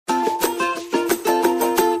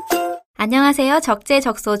안녕하세요.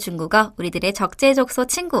 적재적소 중국어, 우리들의 적재적소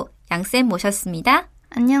친구 양쌤 모셨습니다.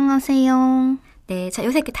 안녕하세요. 네, 자,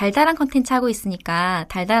 요새 이렇게 달달한 컨텐츠 하고 있으니까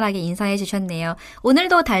달달하게 인사해 주셨네요.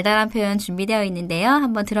 오늘도 달달한 표현 준비되어 있는데요.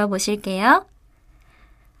 한번 들어보실게요.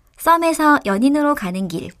 썸에서 연인으로 가는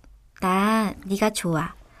길. 나 네가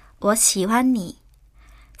좋아. 我喜欢你.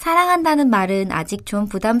 사랑한다는 말은 아직 좀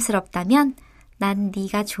부담스럽다면 난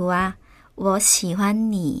네가 좋아. 我喜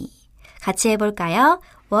欢你. 같이 해볼까요?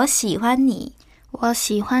 我喜欢你. 我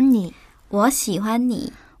喜欢你. 我喜欢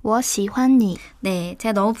你. 我喜欢你. 네,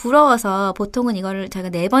 제가 너무 부러워서 보통은 이거를 제가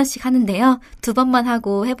 4번씩 하는데요. 2번만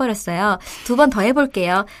하고 해버렸어요. 2번 더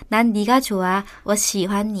해볼게요. 난 네가 좋아. 我喜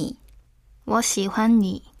欢你. 我喜欢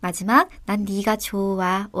你. 마지막, 난 네가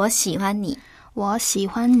좋아. 我喜欢你. 我喜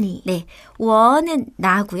欢你. 네, 我는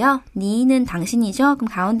나고요. 니는 당신이죠. 그럼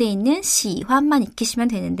가운데 있는 시환만 익히시면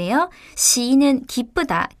되는데요. 시는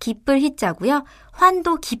기쁘다, 기쁠 희자고요.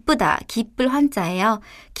 환도 기쁘다, 기쁠 환자예요.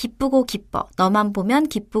 기쁘고 기뻐, 너만 보면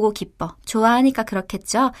기쁘고 기뻐. 좋아하니까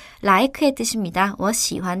그렇겠죠. like의 뜻입니다. 我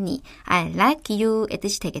喜欢你, I like you의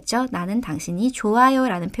뜻이 되겠죠. 나는 당신이 좋아요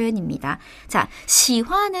라는 표현입니다. 자,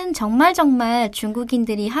 시환은 정말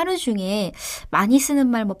중국인들이 하루 중에 많이 쓰는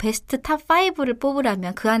말, 베스트 탑 5를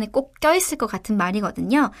뽑으라면 그 안에 꼭 껴있을 것 같은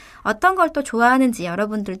말이거든요. 어떤 걸 또 좋아하는지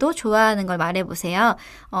여러분들도 좋아하는 걸 말해보세요.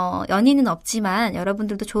 연인은 없지만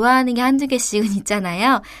여러분들도 좋아하는 게 한두 개씩은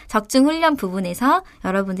있잖아요. 적중 훈련 부분에서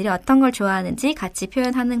여러분들이 어떤 걸 좋아하는지 같이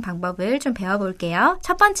표현하는 방법을 좀 배워볼게요.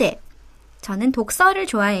 첫 번째, 저는 독서를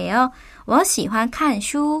좋아해요. 我喜欢看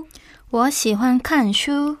书. 我喜欢看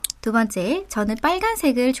书. 두 번째, 저는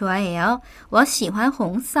빨간색을 좋아해요. 我喜欢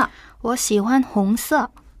红色. 我喜欢红色.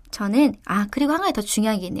 저는, 그리고 한 가지 더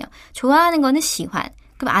중요한 게 있네요. 좋아하는 거는 喜欢.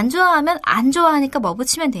 그럼 안 좋아하면 안 좋아하니까 뭐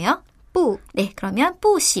붙이면 돼요? 不. 네, 그러면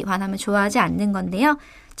不喜欢하면 좋아하지 않는 건데요.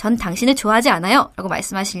 전 당신을 좋아하지 않아요 라고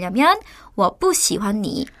말씀하시려면 我不喜欢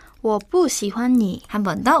你. 我不喜欢你. 한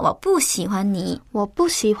번 더, 我不喜欢你. 我不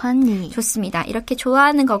喜欢你. 좋습니다. 이렇게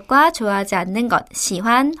좋아하는 것과 좋아하지 않는 것,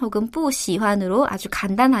 시환 혹은 不喜欢으로 아주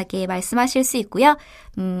간단하게 말씀하실 수 있고요.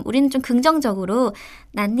 우리는 좀 긍정적으로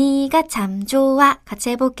난 네가 참 좋아.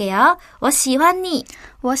 같이 해볼게요. 我喜欢你.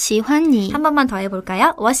 我喜欢你. 한 번만 더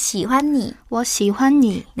해볼까요? 我喜欢你. 我喜欢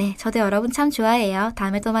你. 네, 저도 여러분 참 좋아해요.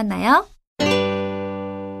 다음에 또 만나요.